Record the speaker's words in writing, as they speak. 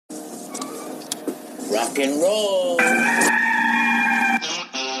Rock and roll.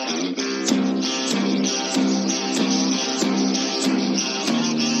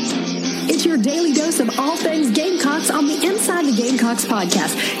 It's your daily dose of all things Gamecocks on the Inside the Gamecocks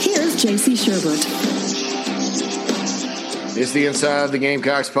podcast. Here's J.C. Sherbert. It's the Inside the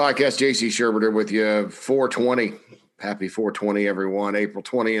Gamecocks podcast. J.C. Sherbert with you. 420. Happy 420, everyone. April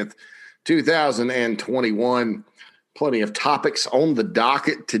 20th, 2021. Plenty of topics on the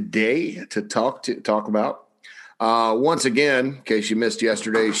docket today to talk about. Once again, in case you missed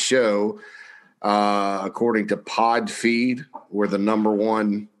yesterday's show, according to Podfeed, we're the number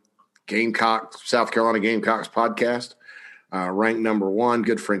one South Carolina Gamecocks podcast, ranked number one.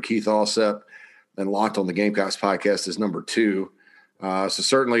 Good friend Keith Alsep, and Locked on the Gamecocks podcast is number two. So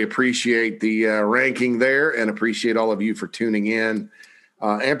certainly appreciate the ranking there, and appreciate all of you for tuning in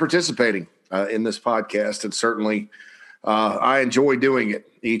and participating in this podcast. And certainly I enjoy doing it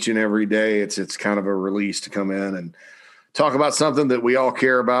each and every day. It's kind of a release to come in and talk about something that we all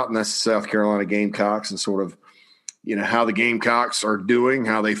care about, and that's the South Carolina Gamecocks, and sort of, you know, how the Gamecocks are doing,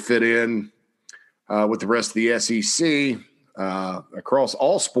 how they fit in with the rest of the SEC across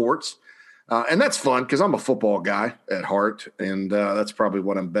all sports. And that's fun because I'm a football guy at heart, and that's probably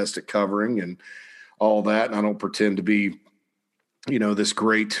what I'm best at covering and all that. And I don't pretend to be, you know, this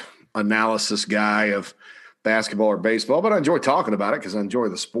great analysis guy of basketball or baseball, but I enjoy talking about it because I enjoy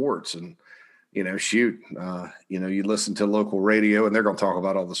the sports. And, you know, you listen to local radio and they're going to talk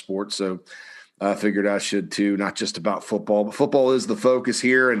about all the sports. So I figured I should too, not just about football, but football is the focus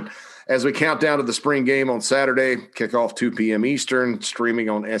here. And as we count down to the spring game on Saturday, kickoff 2 p.m. Eastern, streaming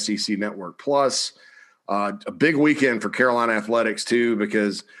on SEC Network Plus. A big weekend for Carolina athletics too,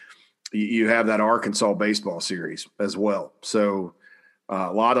 because you have that Arkansas baseball series as well. So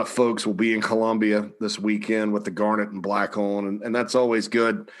a lot of folks will be in Columbia this weekend with the Garnet and Black on, and that's always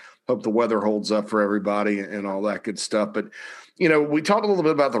good. Hope the weather holds up for everybody and all that good stuff. But, you know, we talked a little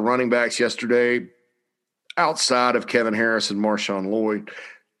bit about the running backs yesterday outside of Kevin Harris and Marshawn Lloyd.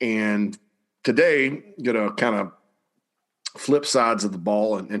 And today, going to kind of flip sides of the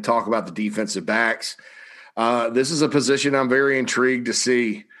ball and talk about the defensive backs. This is a position I'm very intrigued to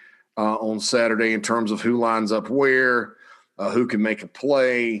see on Saturday in terms of who lines up where, who can make a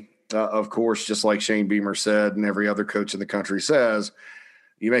play. Of course, just like Shane Beamer said and every other coach in the country says,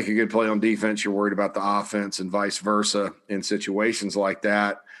 you make a good play on defense, you're worried about the offense, and vice versa in situations like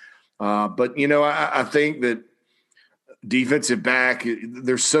that. But, you know, I think that defensive back,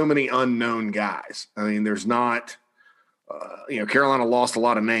 there's so many unknown guys. I mean, there's not, Carolina lost a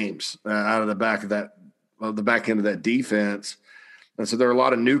lot of names out of the back end of that defense. And so there are a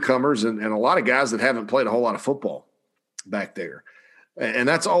lot of newcomers and a lot of guys that haven't played a whole lot of football back there. And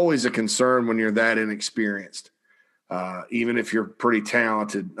that's always a concern when you're that inexperienced, even if you're pretty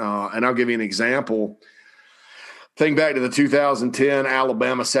talented. And I'll give you an example. Think back to the 2010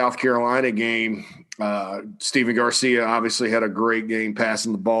 Alabama-South Carolina game. Stephen Garcia obviously had a great game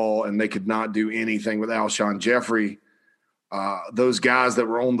passing the ball, and they could not do anything with Alshon Jeffrey. Those guys that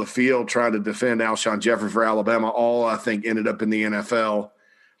were on the field trying to defend Alshon Jeffrey for Alabama all, I think, ended up in the NFL,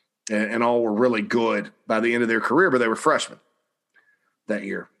 and all were really good by the end of their career, but they were freshmen that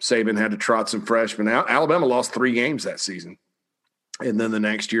year. Saban had to trot some freshmen out. Alabama lost 3 games that season. And then the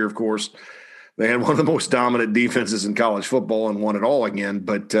next year, of course, they had one of the most dominant defenses in college football and won it all again.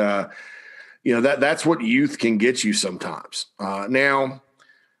 But, that's what youth can get you sometimes. Now,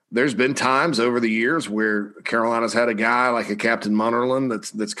 there's been times over the years where Carolina's had a guy like a Captain Munnerlyn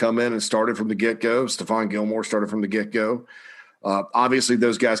that's come in and started from the get-go. Stephon Gilmore started from the get-go. Obviously,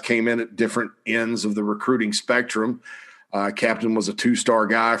 those guys came in at different ends of the recruiting spectrum. Captain was a 2-star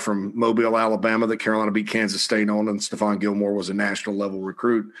guy from Mobile, Alabama that Carolina beat Kansas State on, and Stephon Gilmore was a national-level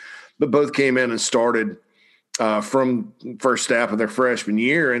recruit. But both came in and started from first staff of their freshman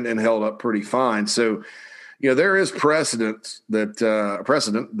year and held up pretty fine. So, there is precedent that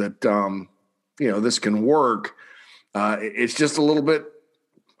this can work. It's just a little bit,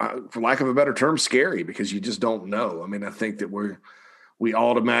 for lack of a better term, scary because you just don't know. I mean, I think that we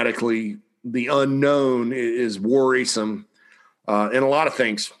automatically, the unknown is worrisome in a lot of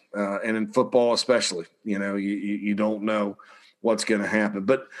things, and in football especially. You don't know what's going to happen.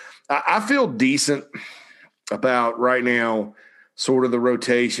 But I feel decent about right now sort of the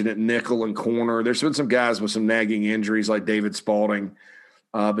rotation at nickel and corner. There's been some guys with some nagging injuries like David Spalding,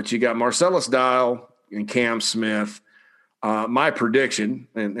 but you got Marcellus Dial and Cam Smith. My prediction,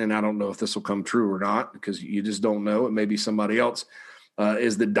 and I don't know if this will come true or not because you just don't know, it may be somebody else,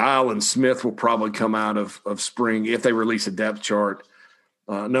 is that Dial and Smith will probably come out of spring if they release a depth chart,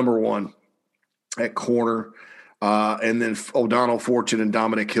 number one at corner. And then O'Donnell Fortune and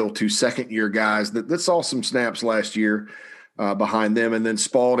Dominic Hill, 2 second-year guys that saw some snaps last year behind them. And then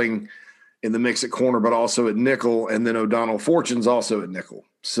Spalding in the mix at corner, but also at nickel. And then O'Donnell Fortune's also at nickel.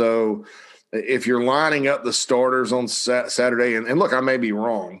 So if you're lining up the starters on Saturday, and look, I may be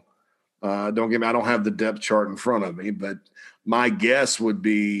wrong. Don't get me, I don't have the depth chart in front of me, but my guess would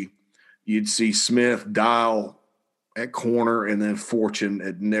be you'd see Smith, Dial at corner, and then Fortune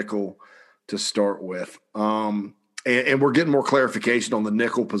at nickel to start with. And we're getting more clarification on the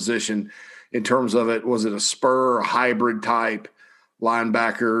nickel position in terms of it. Was it a spur, a hybrid type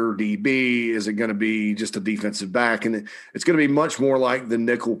linebacker, DB? Is it going to be just a defensive back? And it's going to be much more like the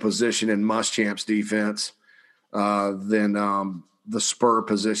nickel position in Muschamp's defense than the spur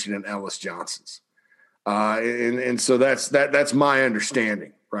position in Ellis Johnson's. And so that's my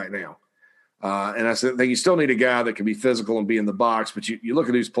understanding right now. And I think you still need a guy that can be physical and be in the box, but you look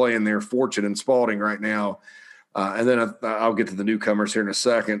at who's playing there, Fortune and Spalding right now. And then I'll get to the newcomers here in a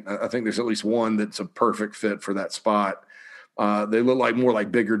second. I think there's at least one that's a perfect fit for that spot. They look like more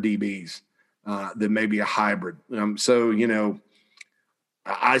like bigger DBs than maybe a hybrid. So,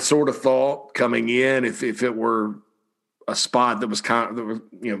 I sort of thought coming in, if it were a spot that was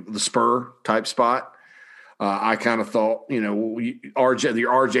the spur type spot, I kind of thought, the RJ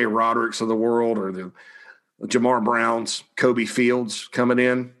Rodericks of the world, or the Jamar Browns, Kobe Fields coming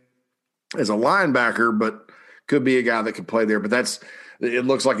in as a linebacker, but could be a guy that could play there. But it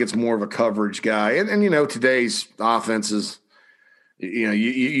looks like it's more of a coverage guy. And today's offenses,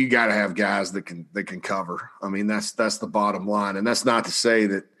 you got to have guys that can cover. I mean, that's the bottom line. And that's not to say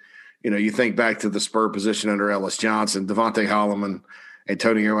that, you think back to the spur position under Ellis Johnson, Devontae Holloman,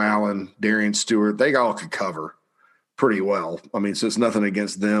 Antonio Allen, Darian Stewart, they all could cover pretty well. I mean, so it's nothing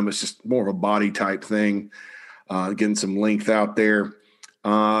against them. It's just more of a body type thing, getting some length out there.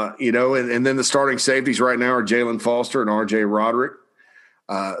 And then the starting safeties right now are Jalen Foster and RJ Roderick.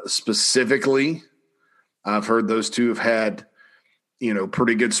 Specifically, I've heard those two have had,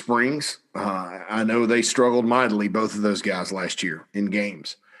 pretty good springs. I know they struggled mightily, both of those guys last year in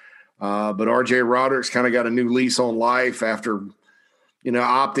games. But RJ Roderick's kind of got a new lease on life after,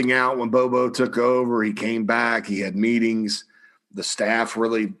 opting out when Bobo took over. He came back. He had meetings. The staff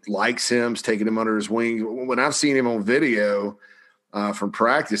really likes him, is taking him under his wing. When I've seen him on video from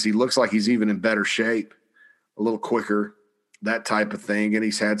practice, he looks like he's even in better shape, a little quicker, that type of thing. And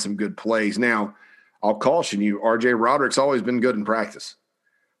he's had some good plays. Now, I'll caution you, RJ Roderick's always been good in practice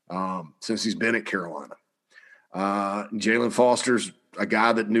since he's been at Carolina. Jalen Foster's a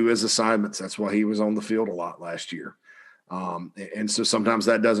guy that knew his assignments. That's why he was on the field a lot last year. And so sometimes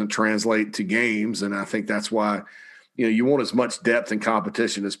that doesn't translate to games. And I think that's why, you want as much depth and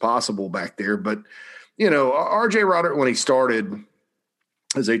competition as possible back there. But, RJ Roderick, when he started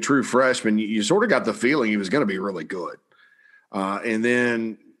as a true freshman, you sort of got the feeling he was going to be really good. And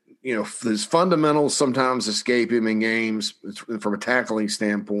then, his fundamentals sometimes escape him in games from a tackling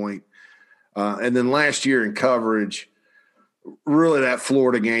standpoint. And then last year in coverage, really that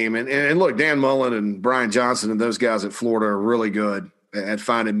Florida game. And look, Dan Mullen and Brian Johnson and those guys at Florida are really good at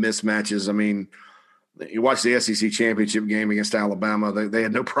finding mismatches. I mean, you watch the SEC championship game against Alabama. They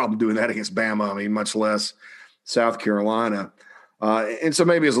had no problem doing that against Bama. I mean, much less South Carolina. And so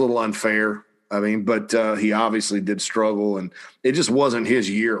maybe it's a little unfair. I mean, but he obviously did struggle, and it just wasn't his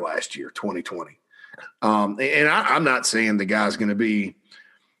year last year, 2020. And I'm not saying the guy's going to be,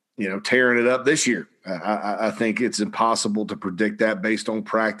 tearing it up this year. I think it's impossible to predict that based on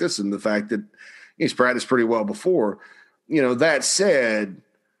practice and the fact that he's practiced pretty well before. That said,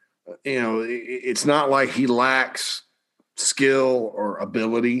 it's not like he lacks skill or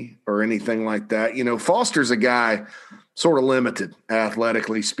ability or anything like that. Foster's a guy sort of limited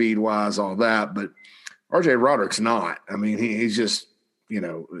athletically, speed-wise, all that, but RJ Roderick's not. I mean, he's just,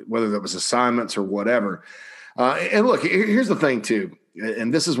 whether that was assignments or whatever. And look, here's the thing too,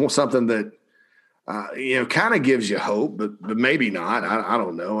 and this is something that, kind of gives you hope, but maybe not. I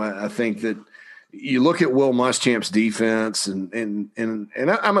don't know. I think that you look at Will Muschamp's defense, and I'm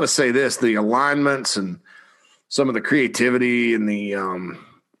going to say this: the alignments and some of the creativity and the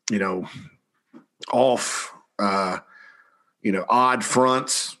odd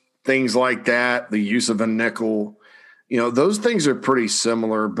fronts, things like that. The use of a nickel, those things are pretty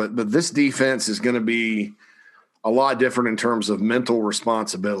similar. But this defense is going to be a lot different in terms of mental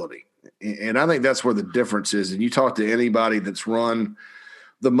responsibility. And I think that's where the difference is. And you talk to anybody that's run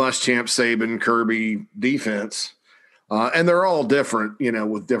the Muschamp, Saban, Kirby defense, and they're all different,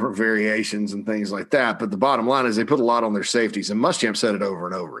 with different variations and things like that. But the bottom line is they put a lot on their safeties. And Muschamp said it over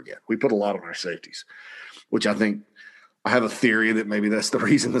and over again. We put a lot on our safeties, which I think I have a theory that maybe that's the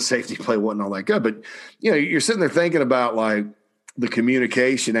reason the safety play wasn't all that good. But, you're sitting there thinking about like the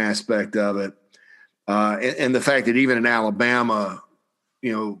communication aspect of it, and the fact that even in Alabama,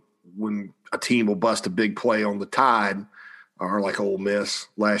 when a team will bust a big play on the Tide, or like Ole Miss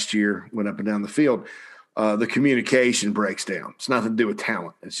last year went up and down the field, the communication breaks down. It's nothing to do with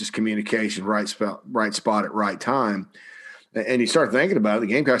talent. It's just communication, right spot at right time. And you start thinking about it, the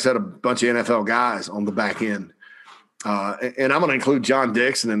Gamecocks had a bunch of NFL guys on the back end. And I'm going to include John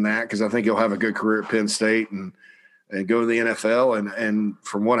Dixon in that because I think he'll have a good career at Penn State and go to the NFL. And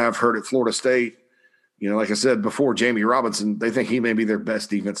from what I've heard at Florida State, like I said before, Jamie Robinson, they think he may be their best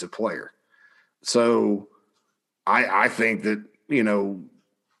defensive player. So I think that,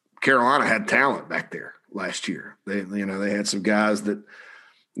 Carolina had talent back there last year. They had some guys that,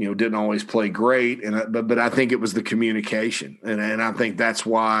 didn't always play great. But I think it was the communication. And I think that's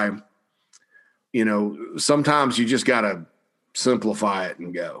why, sometimes you just got to simplify it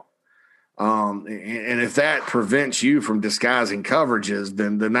and go. And if that prevents you from disguising coverages,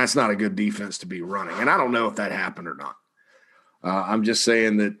 then that's not a good defense to be running. And I don't know if that happened or not. I'm just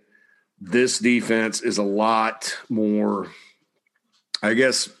saying that this defense is a lot more, I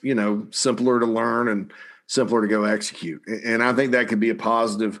guess, simpler to learn and simpler to go execute. And I think that could be a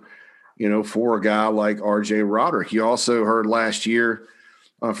positive, for a guy like R.J. Roderick. You also heard last year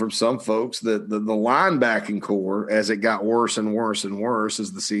from some folks that the linebacking core, as it got worse and worse and worse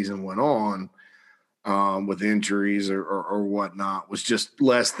as the season went on, with injuries or whatnot, was just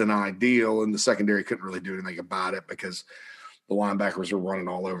less than ideal. And the secondary couldn't really do anything about it because the linebackers are running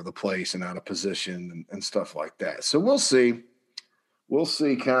all over the place and out of position and stuff like that. So we'll see. We'll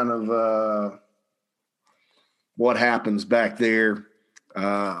see kind of what happens back there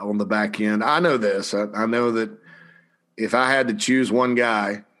on the back end. I know this. I know that if I had to choose one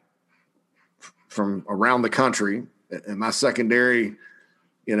guy from around the country and my secondary,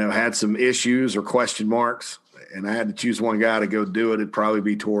 had some issues or question marks, and I had to choose one guy to go do it, it'd probably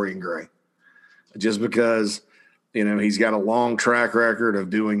be Torian Gray. Just because, he's got a long track record of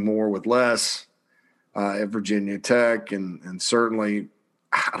doing more with less at Virginia Tech. And certainly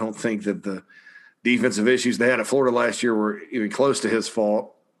I don't think that the defensive issues they had at Florida last year were even close to his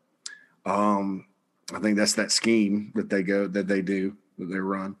fault. I think that's that scheme that they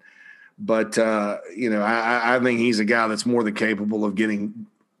run. But, I think he's a guy that's more than capable of getting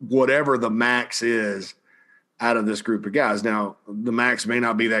whatever the max is out of this group of guys. Now, the max may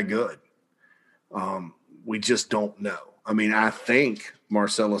not be that good. We just don't know. I mean, I think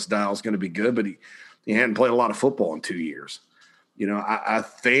Marcellus Dial is going to be good, but he hadn't played a lot of football in 2 years. I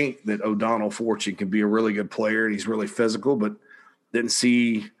think that O'Donnell Fortune can be a really good player, and he's really physical, but didn't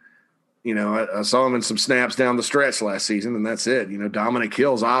see – I saw him in some snaps down the stretch last season, and that's it. Dominic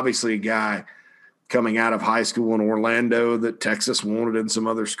Hill's obviously a guy coming out of high school in Orlando that Texas wanted in some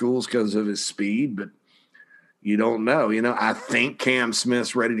other schools because of his speed, but you don't know. I think Cam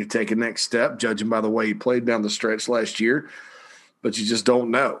Smith's ready to take a next step, judging by the way he played down the stretch last year, but you just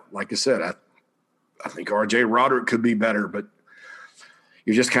don't know. Like I said, I think R.J. Roderick could be better, but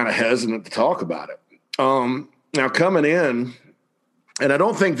you're just kind of hesitant to talk about it. Now coming in, and I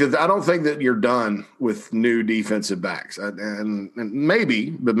don't think that you're done with new defensive backs, and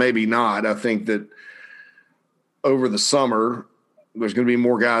maybe, but maybe not. I think that over the summer there's going to be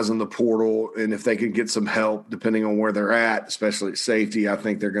more guys in the portal, and if they can get some help, depending on where they're at, especially at safety, I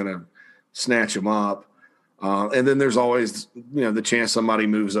think they're going to snatch them up. And then there's always the chance somebody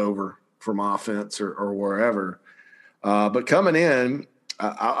moves over from offense or wherever. But coming in,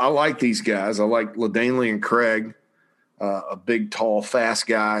 I like these guys. I like LaDainian and Craig. A big, tall, fast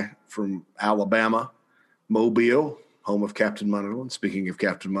guy from Alabama, Mobile, home of Captain Munderland. Speaking of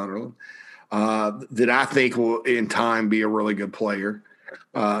Captain Munderland, that I think will in time be a really good player.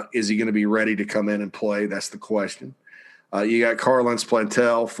 Is he going to be ready to come in and play? That's the question. You got Carlins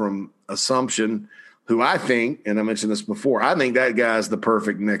Plantel from Assumption, who I think, and I mentioned this before, I think that guy's the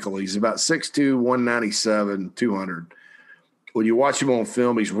perfect nickel. He's about 6'2", 197, 200. When you watch him on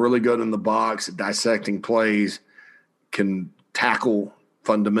film, he's really good in the box at dissecting plays, can tackle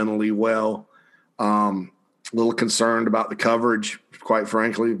fundamentally well. A little concerned about the coverage, quite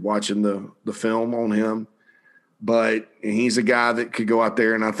frankly, watching the film on him. But he's a guy that could go out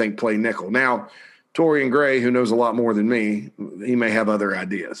there and I think play nickel. Now, Torian Gray, who knows a lot more than me, he may have other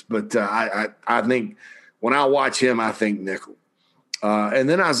ideas. But I think when I watch him, I think nickel. And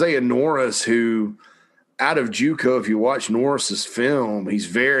then Isaiah Norris, who out of JUCO, if you watch Norris's film, he's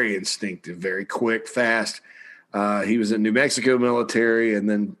very instinctive, very quick, fast. He was in New Mexico military and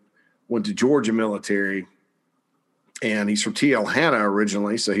then went to Georgia military. And he's from TL Hanna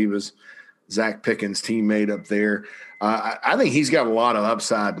originally, so he was Zach Pickens' teammate up there. I think he's got a lot of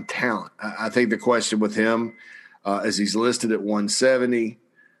upside and talent. I think the question with him is he's listed at 170.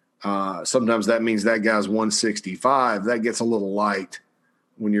 Sometimes that means that guy's 165. That gets a little light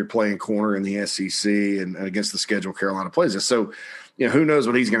when you're playing corner in the SEC and against the schedule Carolina plays us. So, who knows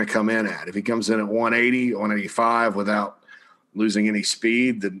what he's going to come in at. If he comes in at 180, 185 without losing any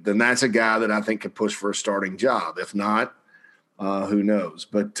speed, then that's a guy that I think could push for a starting job. If not, who knows?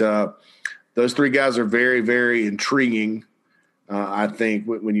 But those three guys are very, very intriguing, I think,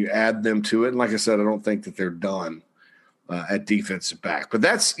 when you add them to it. And like I said, I don't think that they're done at defensive back. But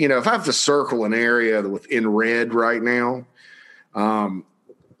that's, if I have to circle an area in red right now,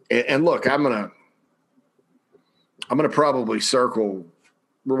 and look, I'm gonna probably circle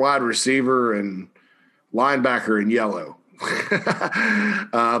wide receiver and linebacker in yellow.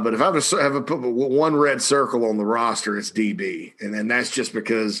 But if I have to put one red circle on the roster, it's DB. And that's just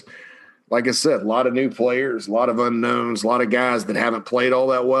because, like I said, a lot of new players, a lot of unknowns, a lot of guys that haven't played all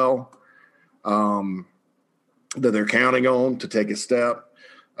that well that they're counting on to take a step.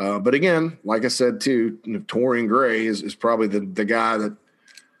 But again, like I said, too, Torian Gray is probably the guy that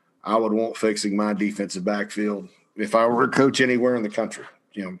I would want fixing my defensive backfield if I were to coach anywhere in the country.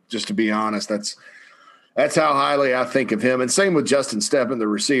 Just to be honest, that's how highly I think of him. And same with Justin Steppen, the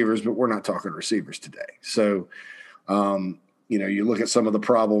receivers, but we're not talking receivers today. So, you look at some of the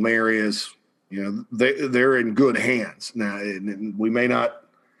problem areas, they're in good hands. Now, we may not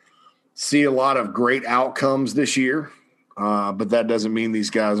see a lot of great outcomes this year, but that doesn't mean these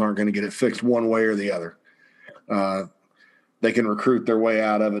guys aren't going to get it fixed one way or the other. They can recruit their way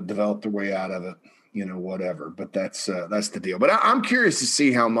out of it, develop their way out of it, whatever. But that's the deal. But I'm curious to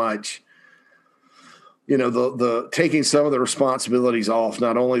see how much, the taking some of the responsibilities off,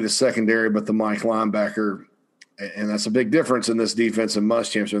 not only the secondary, but the Mike linebacker. And that's a big difference in this defense in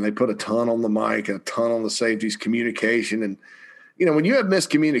Muschamp. When they put a ton on the Mike and a ton on the safeties, communication. And, when you have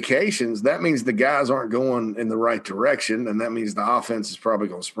miscommunications, that means the guys aren't going in the right direction. And that means the offense is probably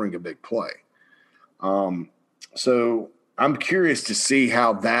going to spring a big play. So I'm curious to see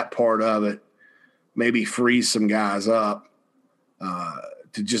how that part of it maybe frees some guys up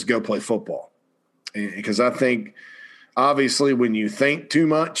to just go play football. Because I think, obviously, when you think too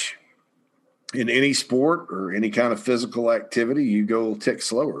much in any sport or any kind of physical activity, you go a tick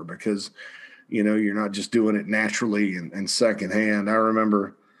slower because, you're not just doing it naturally and secondhand. I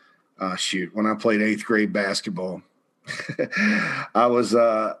remember, when I played 8th grade basketball,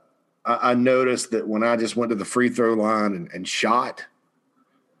 I noticed that when I just went to the free throw line and shot,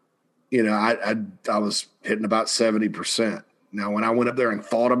 I was hitting about 70%. Now, when I went up there and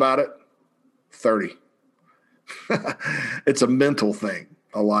thought about it, 30. It's a mental thing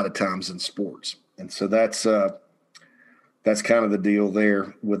a lot of times in sports. And so that's kind of the deal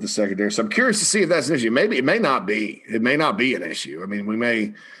there with the secondary. So I'm curious to see if that's an issue. Maybe it may not be. It may not be an issue. I mean, we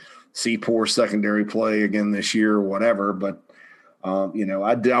may see poor secondary play again this year or whatever, but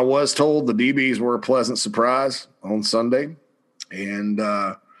I was told the DBs were a pleasant surprise on Sunday. And,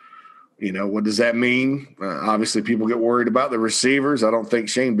 what does that mean? Obviously, people get worried about the receivers. I don't think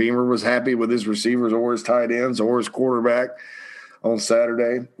Shane Beamer was happy with his receivers or his tight ends or his quarterback on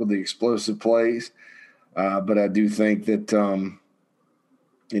Saturday with the explosive plays. But I do think that,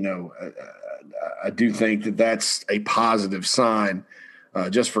 I do think that that's a positive sign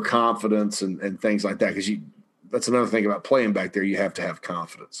just for confidence and things like that, because that's another thing about playing back there. You have to have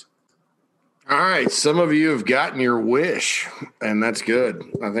confidence. All right. Some of you have gotten your wish, and that's good.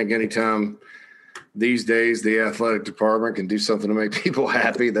 I think anytime these days the athletic department can do something to make people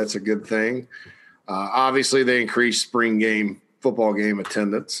happy, that's a good thing. Obviously, they increased spring football game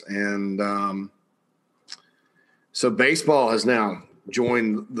attendance. And so baseball has now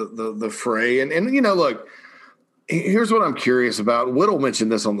joined the fray. And look, here's what I'm curious about. Whittle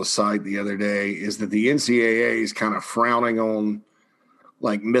mentioned this on the site the other day, is that the NCAA is kind of frowning on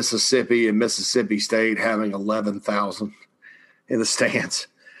like Mississippi and Mississippi State having 11,000 in the stands.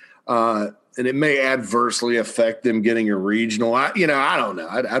 And it may adversely affect them getting a regional. I don't know.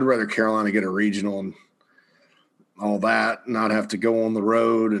 I'd rather Carolina get a regional and all that, not have to go on the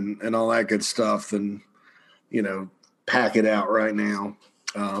road and all that good stuff than, pack it out right now.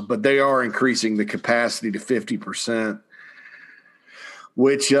 But they are increasing the capacity to 50%,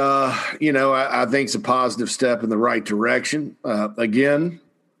 which, I think is a positive step in the right direction. Again,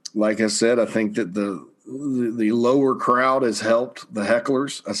 like I said, I think that the lower crowd has helped the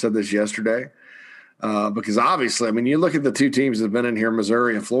hecklers. I said this yesterday because obviously, I mean, you look at the two teams that have been in here,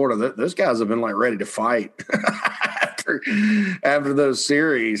 Missouri and Florida, those guys have been like ready to fight after those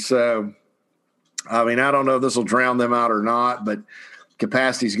series. So, I mean, I don't know if this will drown them out or not, but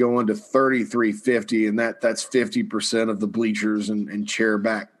Capacity's going to 3,350, and that's 50% of the bleachers and chair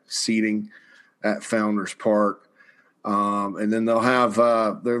back seating at Founders Park. And then they'll have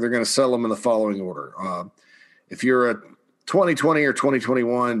they're going to sell them in the following order. If you're a 2020 or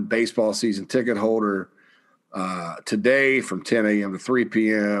 2021 baseball season ticket holder, today from 10 a.m. to 3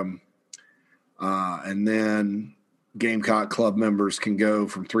 p.m., and then Gamecock Club members can go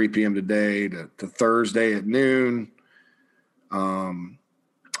from 3 p.m. today to Thursday at noon.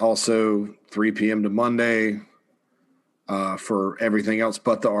 Also 3 p.m. to Monday for everything else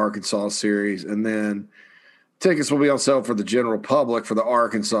but the Arkansas series. And then tickets will be on sale for the general public for the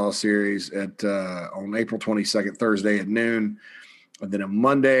Arkansas series on April 22nd, Thursday at noon. And then on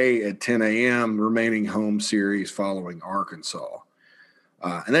Monday at 10 a.m., remaining home series following Arkansas.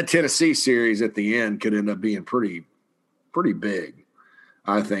 And that Tennessee series at the end could end up being pretty big,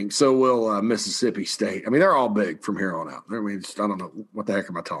 I think. So will Mississippi State. I mean, they're all big from here on out. I mean, I don't know what the heck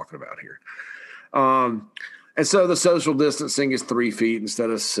am I talking about here. And so the social distancing is 3 feet instead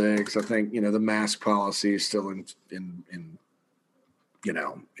of 6. I think, the mask policy is still in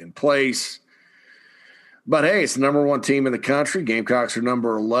place. But hey, it's the number one team in the country. Gamecocks are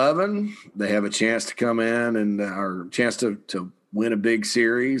number 11. They have a chance to come in and or a chance to win a big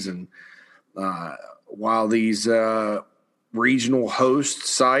series. And while these regional host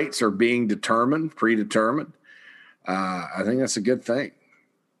sites are being predetermined, I think that's a good thing.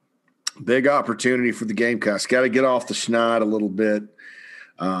 Big opportunity for the Gamecocks. Got to get off the schneid a little bit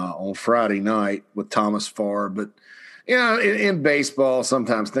on Friday night with Thomas Farr. But, in baseball,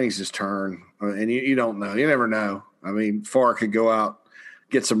 sometimes things just turn, and you don't know. You never know. I mean, Farr could go out,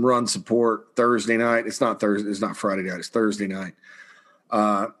 get some run support Thursday night. It's not Thursday. It's not Friday night. It's Thursday night.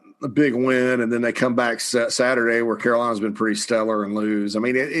 A big win, and then they come back Saturday where Carolina's been pretty stellar and lose. I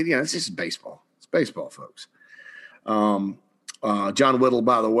mean, it's just baseball. It's baseball, folks. John Whittle,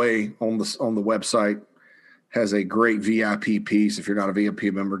 by the way, on the website has a great VIP piece. If you're not a VIP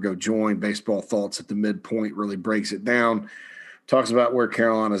member, go join. Baseball Thoughts at the Midpoint really breaks it down, talks about where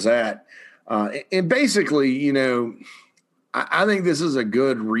Carolina's at. And basically, I think this is a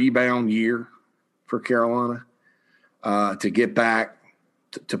good rebound year for Carolina to get back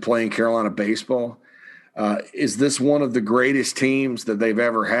to playing Carolina baseball. Is this one of the greatest teams that they've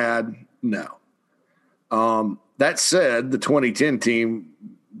ever had? No. That said, the 2010 team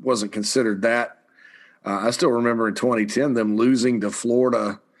wasn't considered that. I still remember in 2010 them losing to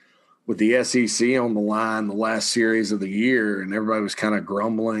Florida with the SEC on the line the last series of the year, and everybody was kind of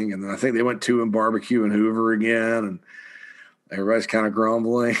grumbling. And then I think they went 2 in Barbecue and Hoover again, and everybody's kind of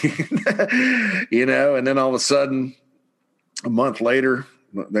grumbling, And then all of a sudden, a month later,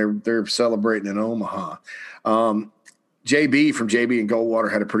 they're celebrating in Omaha. JB from JB and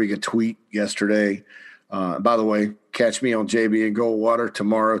Goldwater had a pretty good tweet yesterday. By the way, catch me on JB and Goldwater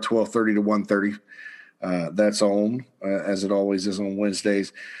tomorrow, 12:30 to 1:30. That's on, as it always is on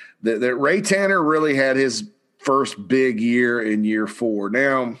Wednesdays. That Ray Tanner really had his first big year in year 4.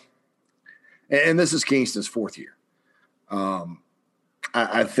 Now, and this is Kingston's 4th year.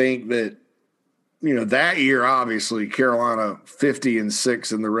 I think that, that year, obviously, Carolina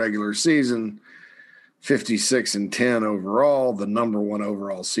 50-6 in the regular season, 56-10 overall, the number 1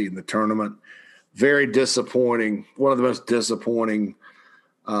 overall seed in the tournament. Very disappointing. One of the most disappointing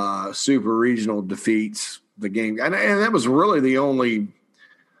super regional defeats the game. And that was really the only,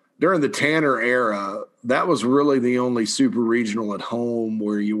 during the Tanner era, that was really the only super regional at home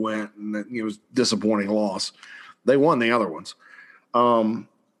where you went and it was disappointing loss. They won the other ones.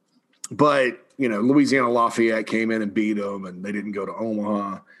 But, Louisiana Lafayette came in and beat them, and they didn't go to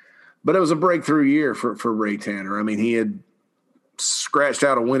Omaha. But it was a breakthrough year for Ray Tanner. I mean, he had scratched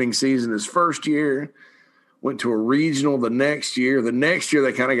out a winning season his first year, went to a regional the next year. The next year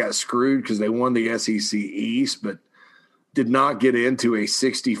they kind of got screwed because they won the SEC East, but did not get into a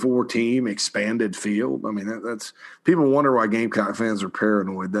 64-team expanded field. I mean, that's people wonder why Gamecock fans are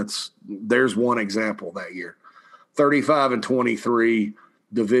paranoid. There's one example that year. 35-23,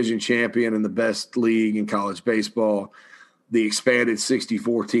 division champion in the best league in college baseball, the expanded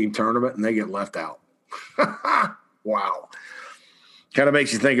 64-team tournament, and they get left out. Wow. Kind of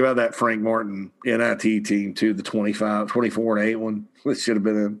makes you think about that Frank Martin NIT team, too, the 24-8 one. This should have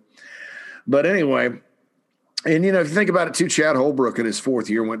been in. But anyway, and, if you think about it, too, Chad Holbrook in his 4th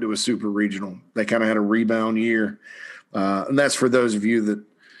year went to a super regional. They kind of had a rebound year. And that's for those of you that,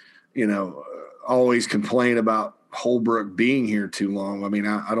 always complain about Holbrook being here too long. I mean,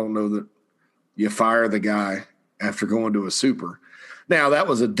 I don't know that you fire the guy after going to a super. Now, that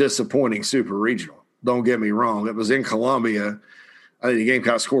was a disappointing super regional. Don't get me wrong. It was in Columbia. I think the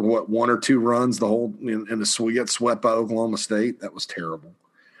Gamecocks scored, 1 or 2 runs the whole – and the got swept by Oklahoma State. That was terrible.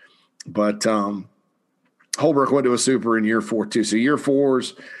 But Holbrook went to a super in year 4 too. So year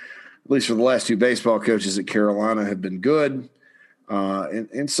 4s, at least for the last 2 baseball coaches at Carolina, have been good.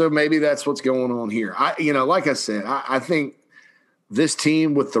 And so maybe that's what's going on here. Like I said, I think this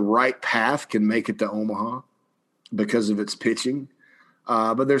team with the right path can make it to Omaha because of its pitching.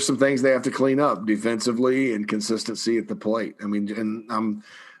 But there's some things they have to clean up defensively and consistency at the plate. I mean, and I'm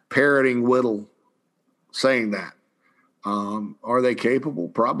parroting Whittle saying that. Are they capable?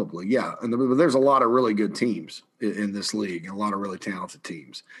 Probably, yeah. But there's a lot of really good teams in this league, a lot of really talented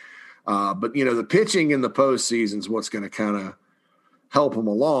teams. But, the pitching in the postseason is what's going to kind of help them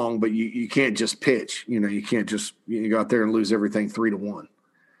along, but you can't just pitch. You can't just go out there and lose everything 3-1.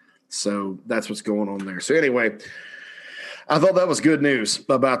 So that's what's going on there. So anyway, I thought that was good news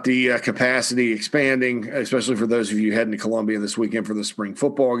about the capacity expanding, especially for those of you heading to Columbia this weekend for the spring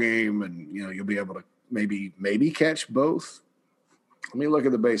football game, and you'll be able to maybe catch both. Let me look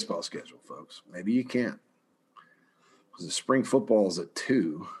at the baseball schedule, folks. Maybe you can't, because the spring football is at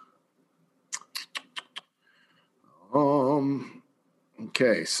 2.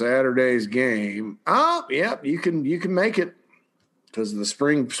 Okay, Saturday's game. Oh, yep, you can make it, because the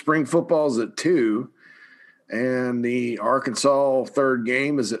spring football is at 2. And the Arkansas third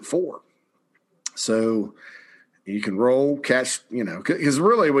game is at 4. So you can roll, catch, because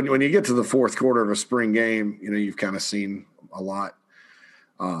really when you get to the fourth quarter of a spring game, you've kind of seen a lot.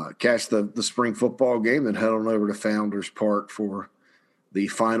 Catch the spring football game, then head on over to Founders Park for the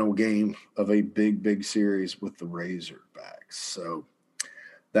final game of a big series with the Razorbacks. So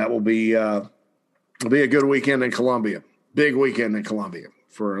that will be a good weekend in Columbia. Big weekend in Columbia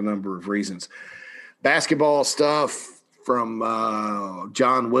for a number of reasons. Basketball stuff from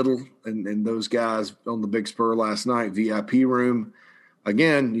John Whittle and those guys on the Big Spur last night, VIP room.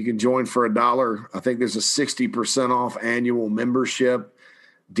 Again, you can join for $1. I think there's a 60% off annual membership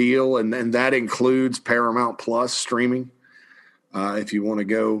deal, and that includes Paramount Plus streaming. If you want to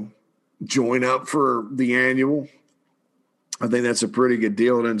go join up for the annual, I think that's a pretty good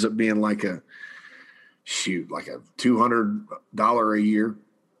deal. It ends up being like a $200 a year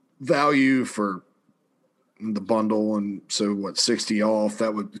value for the bundle, and so 60 off,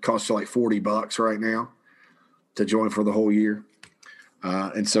 that would cost you like $40 right now to join for the whole year.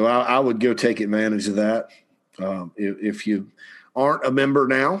 And so I would go take advantage of that. If you aren't a member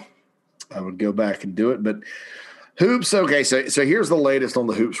now, I would go back and do it. But Hoops, okay, so here's the latest on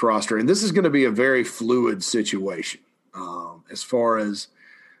the Hoops roster, and this is going to be a very fluid situation as far as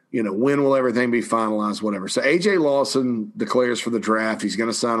when will everything be finalized, whatever. So AJ Lawson declares for the draft. He's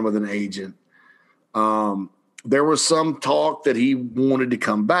going to sign with an agent. There was some talk that he wanted to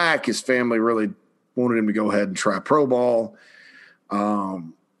come back. His family really wanted him to go ahead and try pro ball. That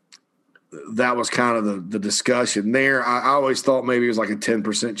was kind of the discussion there. I always thought maybe it was like a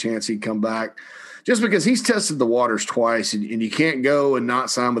 10% chance he'd come back, just because he's tested the waters twice, and you can't go and not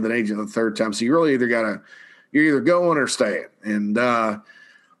sign with an agent the third time. So you really you're either going or staying. And,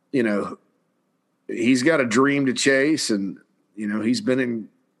 he's got a dream to chase, and, he's been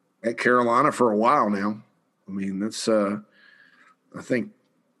at Carolina for a while now. I mean, that's I think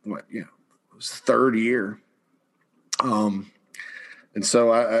it was the third year. And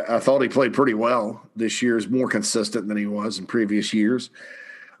so I thought he played pretty well this year. Is more consistent than he was in previous years.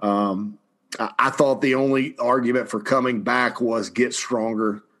 I thought the only argument for coming back was get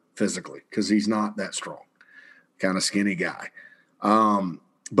stronger physically, because he's not that strong, kind of skinny guy.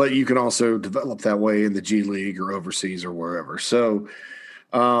 But you can also develop that way in the G League or overseas or wherever. So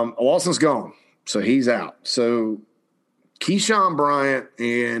Lawson's gone, so he's out. So Keyshawn Bryant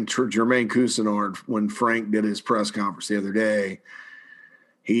and Jermaine Couisnard, when Frank did his press conference the other day,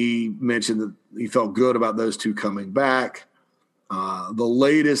 he mentioned that he felt good about those two coming back. The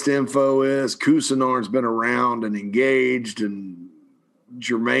latest info is Couisnard's been around and engaged, and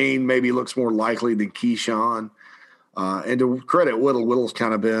Jermaine maybe looks more likely than Keyshawn. And to credit Whittle's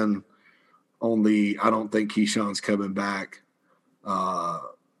kind of been on the I don't think Keyshawn's coming back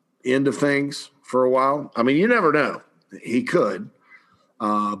end of things for a while. I mean, you never know. He could.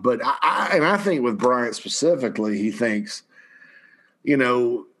 But I think with Bryant specifically, he thinks,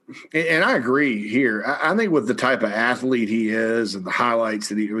 and I agree here. I think with the type of athlete he is and the highlights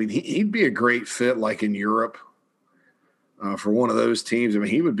that he'd be a great fit like in Europe for one of those teams. I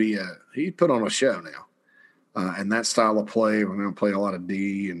mean, he'd put on a show now. And that style of play, we're going to play a lot of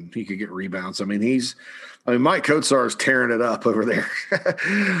D, and he could get rebounds. I mean, Mike Kotsar is tearing it up over there,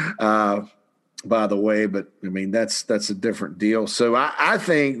 by the way. But I mean, that's a different deal. So I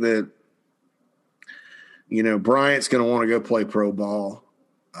think that Bryant's going to want to go play pro ball.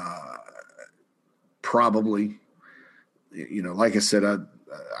 Probably. Like I said,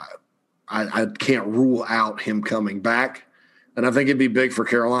 I can't rule out him coming back. And I think it'd be big for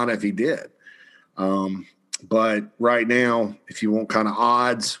Carolina if he did. But right now, if you want kind of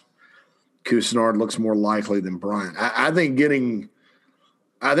odds, Couisnard looks more likely than Bryant. I think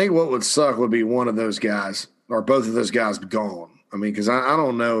what would suck would be one of those guys or both of those guys gone. I mean, because I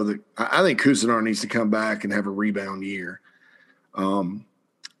don't know that – I think Couisnard needs to come back and have a rebound year. And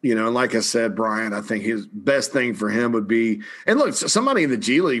like I said, Bryant, I think his best thing for him would be – and look, somebody in the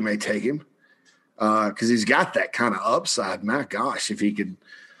G League may take him because he's got that kind of upside. My gosh, if he could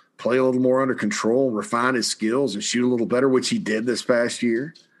play a little more under control, refine his skills, and shoot a little better, which he did this past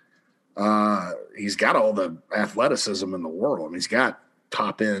year. He's got all the athleticism in the world. I mean, he's got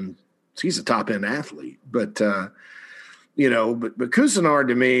top end. He's a top end athlete, but Couisnard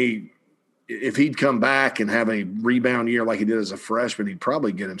to me, if he'd come back and have a rebound year like he did as a freshman, he'd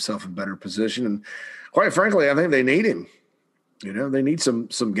probably get himself in better position. And quite frankly, I think they need him. They need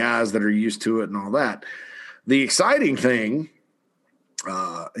some guys that are used to it and all that. The exciting thing,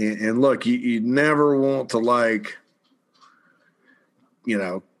 and look, you never want to I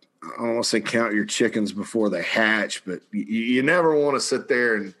don't want to say count your chickens before they hatch, but you never want to sit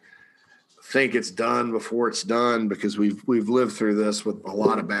there and think it's done before it's done because we've lived through this with a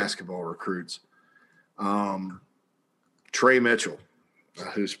lot of basketball recruits. Trey Mitchell,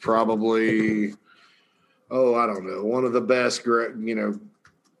 who's probably, I don't know, one of the best,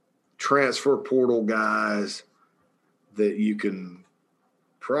 transfer portal guys that you can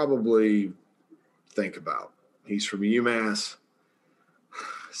probably think about. He's from UMass.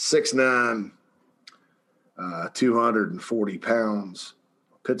 6'9", 240 pounds,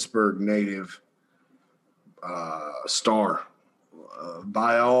 Pittsburgh native, star,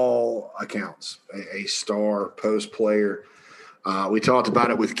 by all accounts, a star post player. We talked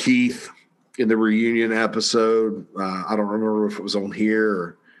about it with Keith in the reunion episode. I don't remember if it was on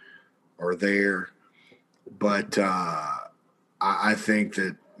here or there, but I think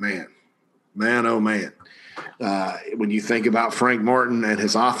that, man, oh man, when you think about Frank Martin and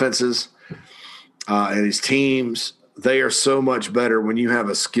his offenses and his teams, they are so much better when you have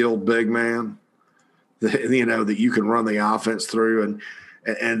a skilled big man that you can run the offense through.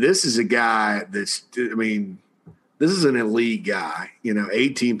 And this is a guy this is an elite guy,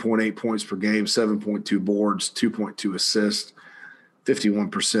 18.8 points per game, 7.2 boards, 2.2 assists,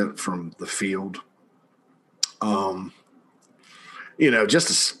 51% from the field. Just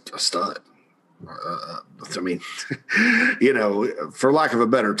a stud. For lack of a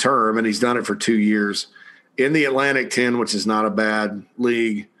better term, and he's done it for 2 years in the Atlantic 10, which is not a bad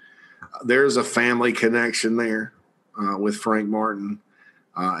league. There's a family connection there with Frank Martin,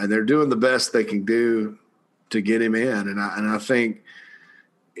 and they're doing the best they can do to get him in. And I think,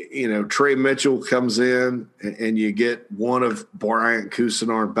 Trey Mitchell comes in and you get one of Bryant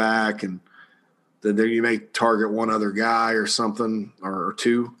Couisnard back, and then there you may target one other guy or something or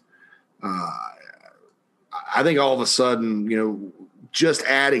two. I think all of a sudden, just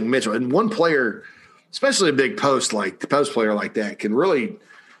adding Mitchell and one player, especially a big post player like that, can really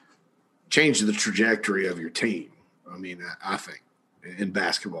change the trajectory of your team. I mean, I think in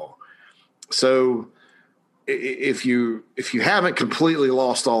basketball. So if you haven't completely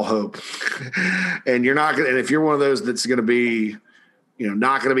lost all hope, and if you're one of those that's going to be,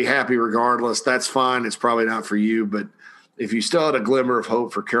 not going to be happy regardless, that's fine. It's probably not for you, but if you still had a glimmer of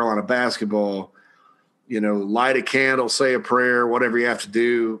hope for Carolina basketball, light a candle, say a prayer, whatever you have to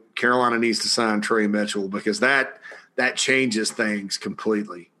do. Carolina needs to sign Trey Mitchell because that changes things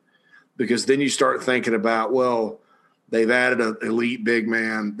completely. Because then you start thinking about, well, they've added an elite big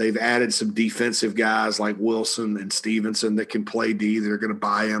man. They've added some defensive guys like Wilson and Stevenson that can play D. They're going to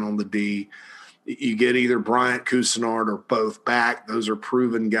buy in on the D. You get either Bryant Couisnard or both back. Those are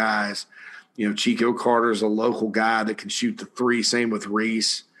proven guys. Chico Carter's a local guy that can shoot the three. Same with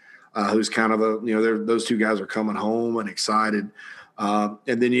Reese. Who's kind of those two guys are coming home and excited. And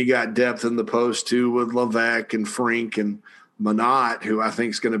then you got depth in the post too with Levesque and Frink and Minot, who I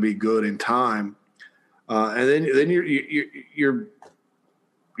think is going to be good in time. And then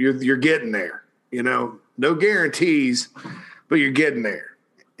you're getting there, no guarantees, but you're getting there.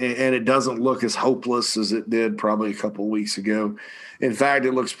 And it doesn't look as hopeless as it did probably a couple of weeks ago. In fact,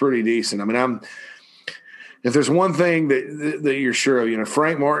 it looks pretty decent. I mean, if there's one thing that you're sure of,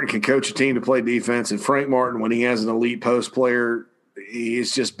 Frank Martin can coach a team to play defense, and Frank Martin, when he has an elite post player,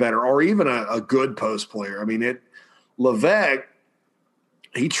 he's just better, or even a good post player. I mean, Levesque,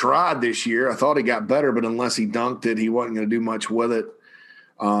 he tried this year. I thought he got better, but unless he dunked it, he wasn't going to do much with it.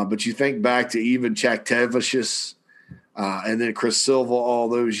 But you think back to even Chactevicius and then Chris Silva all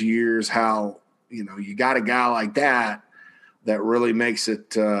those years, how, you got a guy like that really makes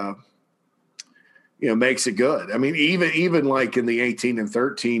it, makes it good. I mean, even like in the 18 and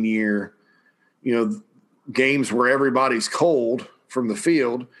 13 year, games where everybody's cold from the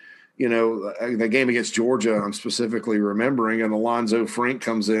field, the game against Georgia, I'm specifically remembering, and Alonzo Frank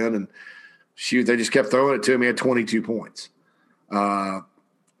comes in and they just kept throwing it to him. He had 22 points.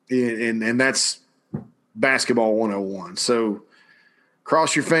 And that's basketball 101. So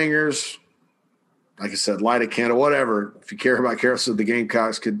cross your fingers. Like I said, light a candle, whatever. If you care about Carrollton, the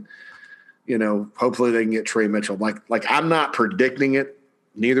Gamecocks could, hopefully they can get Trey Mitchell. Like I'm not predicting it.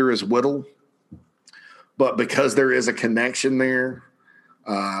 Neither is Whittle. But because there is a connection there,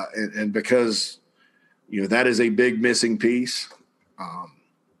 and because, that is a big missing piece, I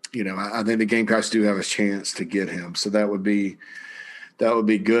think the Gamecocks do have a chance to get him. So that would be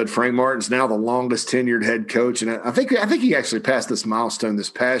good. Frank Martin's now the longest tenured head coach, and I think he actually passed this milestone this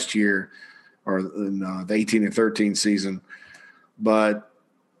past year, or in the 18 and 13 season. But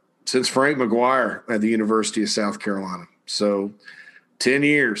since Frank McGuire at the University of South Carolina, so 10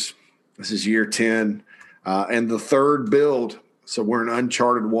 years. This is year 10, and the third build. So we're in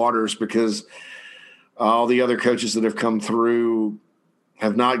uncharted waters because all the other coaches that have come through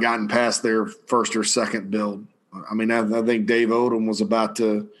have not gotten past their first or second build. I mean, I think Dave Odom was about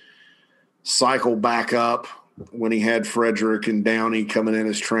to cycle back up when he had Frederick and Downey coming in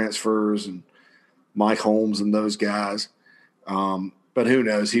as transfers and Mike Holmes and those guys. But who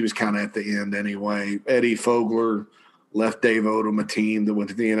knows? He was kind of at the end anyway. Eddie Fogler left Dave Odom a team that went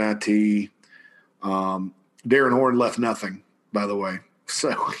to the NIT. Darren Horn left nothing, by the way.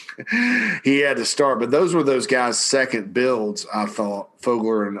 So he had to start. But those were those guys' second builds, I thought,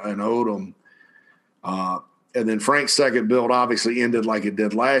 Fogler and Odom. And then Frank's second build obviously ended like it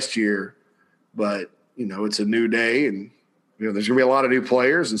did last year. But, it's a new day, and, there's going to be a lot of new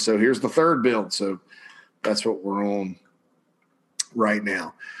players. And so here's the third build. So that's what we're on right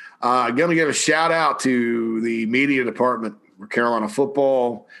now. I'm going to give a shout-out to the media department for Carolina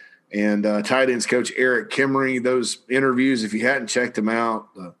football and tight ends coach Eric Kimmery. Those interviews, if you hadn't checked them out,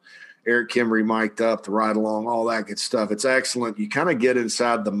 Eric Kimmery mic'd up, the ride-along, all that good stuff. It's excellent. You kind of get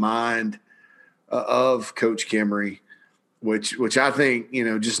inside the mind of Coach Kimmery, which I think,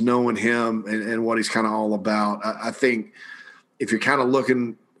 just knowing him and what he's kind of all about, I think if you're kind of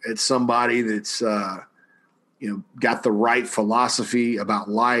looking at somebody that's, got the right philosophy about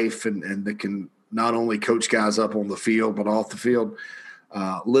life and that can not only coach guys up on the field but off the field,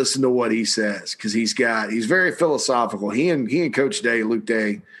 listen to what he says, because he's very philosophical. He and Coach Day, Luke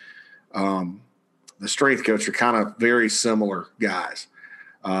Day, the strength coach, are kind of very similar guys.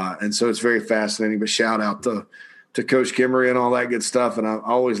 And so it's very fascinating. But shout out to Coach Kimmery and all that good stuff. And I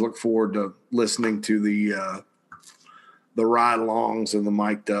always look forward to listening to the ride-alongs and the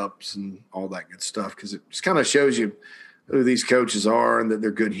mic'd ups and all that good stuff, because it just kind of shows you who these coaches are and that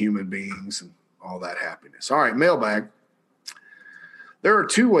they're good human beings and all that happiness. All right, mailbag. There are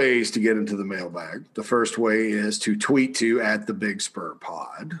two ways to get into the mailbag. The first way is to tweet to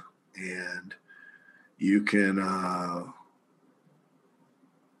 @TheBigSpurPod, and you can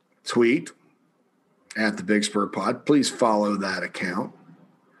tweet @TheBigSpurPod. Please follow that account,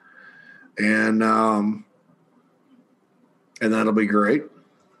 and that'll be great.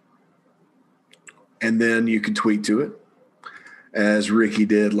 And then you can tweet to it, as Ricky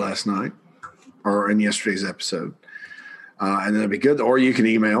did last night or in yesterday's episode. And that'll be good. Or you can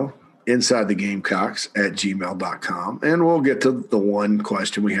email insidethegamecocks@gmail.com, and we'll get to the one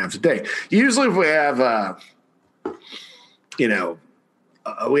question we have today. Usually if we have,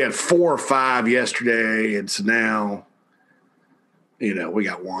 we had 4 or 5 yesterday, and so now, we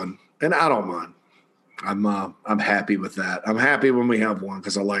got one. And I don't mind. I'm happy with that. I'm happy when we have one,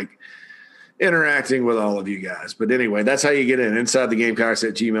 because I like interacting with all of you guys. But anyway, that's how you get in,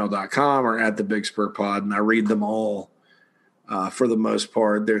 insidethegamecocks@gmail.com or @TheBigSpurPod, and I read them all for the most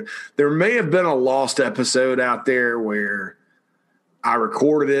part. There may have been a lost episode out there where I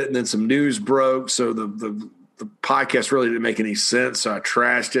recorded it and then some news broke, so the podcast really didn't make any sense, so I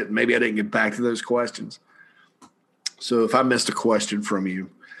trashed it, and maybe I didn't get back to those questions. So if I missed a question from you,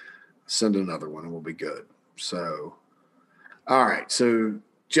 send another one and we'll be good. So, all right. So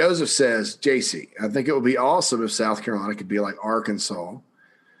Joseph says, JC, I think it would be awesome if South Carolina could be like Arkansas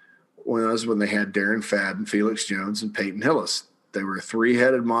when they had Darren Fadden, Felix Jones, and Peyton Hillis. They were a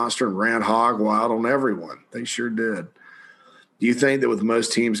 3-headed monster and ran hog wild on everyone. They sure did. Do you think that with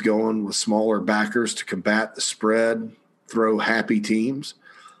most teams going with smaller backers to combat the spread, throw happy teams,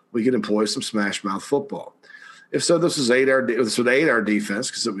 we could employ some smash mouth football? If so, this would aid our defense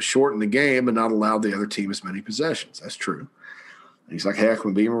because it would shorten the game and not allow the other team as many possessions. That's true. And he's like, heck,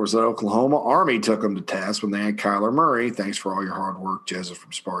 when Beamer was at Oklahoma, Army took him to task when they had Kyler Murray. Thanks for all your hard work, Joseph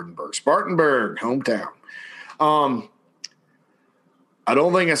from Spartanburg. Spartanburg, hometown. I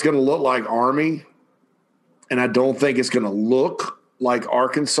don't think it's going to look like Army, and I don't think it's going to look like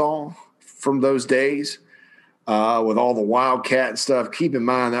Arkansas from those days with all the Wildcat and stuff. Keep in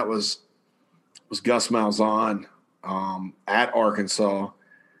mind that was Gus Malzahn at Arkansas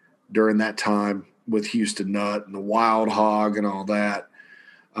during that time with Houston Nutt and the Wild Hog and all that.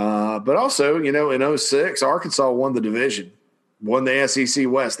 But also, in 2006, Arkansas won the division, won the SEC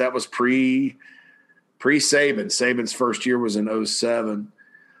West. That was pre-Saban. Saban's first year was in 2007.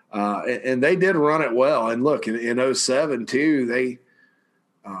 And they did run it well. And look, in 2007 too,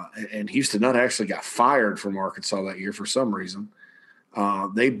 and Houston Nutt actually got fired from Arkansas that year for some reason.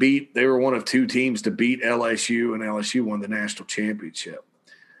 They were one of two teams to beat LSU, and LSU won the national championship.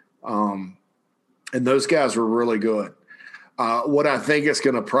 And those guys were really good. What I think it's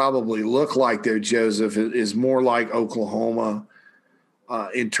going to probably look like there, Joseph, is more like Oklahoma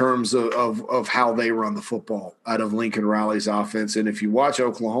in terms of how they run the football out of Lincoln Riley's offense. And if you watch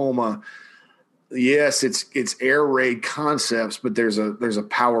Oklahoma, yes, it's air raid concepts, but there's a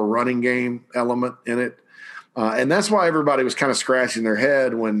power running game element in it. And that's why everybody was kind of scratching their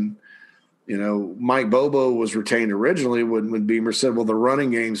head when, Mike Bobo was retained originally when Beamer said, well, the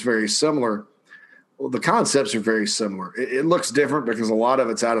running game's very similar. Well, the concepts are very similar. It looks different because a lot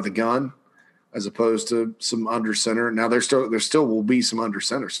of it's out of the gun as opposed to some under center. Now there still will be some under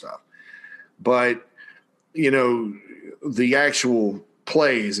center stuff, but the actual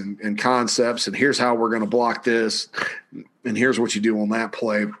plays and concepts, and here's how we're going to block this, and here's what you do on that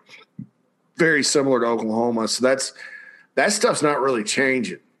play. Very similar to Oklahoma. So that stuff's not really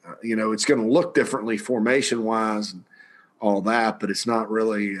changing. It's going to look differently formation wise and all that, but it's not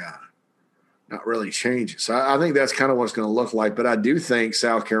really changing. So I think that's kind of what it's going to look like. But I do think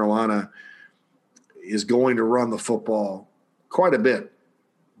South Carolina is going to run the football quite a bit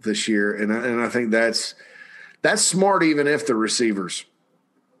this year. And I think that's smart, even if the receivers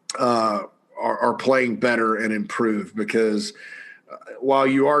are playing better and improved, because while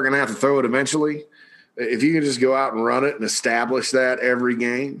you are going to have to throw it eventually, if you can just go out and run it and establish that every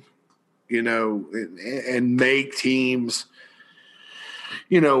game, and make teams,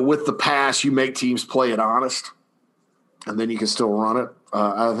 with the pass, you make teams play it honest, and then you can still run it.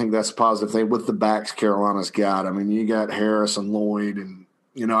 I think that's a positive thing with the backs Carolina's got. I mean, you got Harris and Lloyd, and,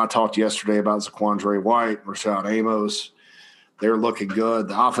 I talked yesterday about Zaquandre White, Rashad Amos. They're looking good.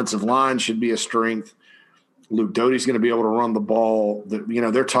 The offensive line should be a strength. Luke Doty's going to be able to run the ball.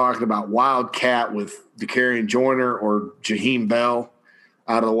 They're talking about Wildcat with Dakarian Joyner or Jaheim Bell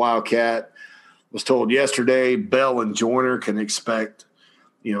out of the Wildcat. Was told yesterday Bell and Joyner can expect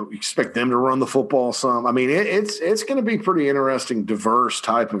them to run the football some. I mean, it's going to be pretty interesting, diverse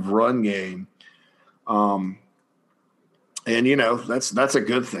type of run game. And that's a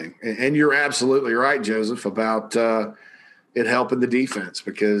good thing. And you're absolutely right, Joseph, about it helping the defense,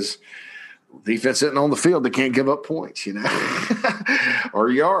 because defense sitting on the field, they can't give up points, or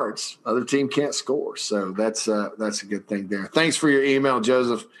yards. Other team can't score. So that's a good thing there. Thanks for your email,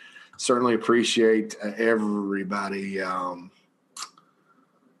 Joseph. Certainly appreciate everybody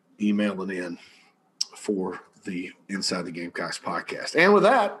emailing in for the Inside the Gamecocks podcast. And with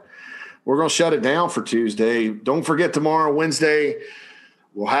that, we're going to shut it down for Tuesday. Don't forget tomorrow, Wednesday,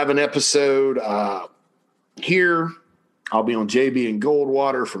 we'll have an episode here. I'll be on JB and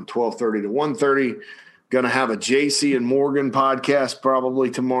Goldwater from 12:30 to 1:30. Going to have a JC and Morgan podcast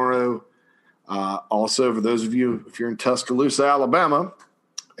probably tomorrow. Also, for those of you, if you're in Tuscaloosa, Alabama,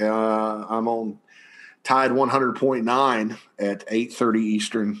 I'm on Tide 100.9 at 8:30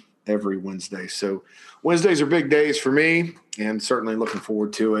 Eastern every Wednesday. So Wednesdays are big days for me, and certainly looking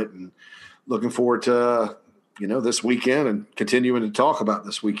forward to it, and looking forward to this weekend and continuing to talk about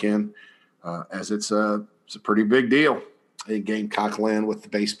this weekend as it's a pretty big deal in Gamecock land with the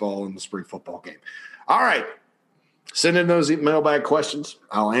baseball and the spring football game. All right. Send in those mailbag questions.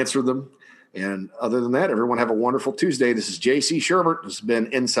 I'll answer them. And other than that, everyone have a wonderful Tuesday. This is JC Sherbert. This has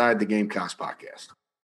been Inside the Gamecocks podcast.